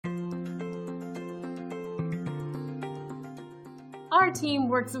Our team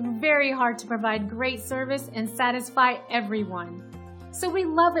works very hard to provide great service and satisfy everyone. So we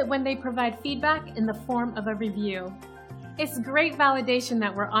love it when they provide feedback in the form of a review. It's great validation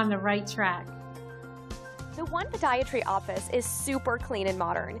that we're on the right track. The One Podiatry office is super clean and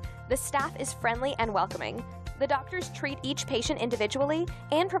modern. The staff is friendly and welcoming. The doctors treat each patient individually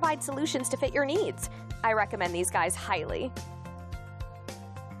and provide solutions to fit your needs. I recommend these guys highly.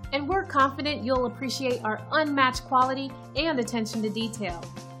 And we're confident you'll appreciate our unmatched quality and attention to detail.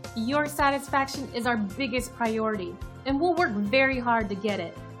 Your satisfaction is our biggest priority, and we'll work very hard to get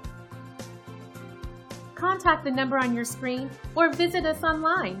it. Contact the number on your screen or visit us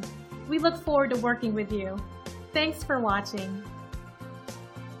online. We look forward to working with you. Thanks for watching.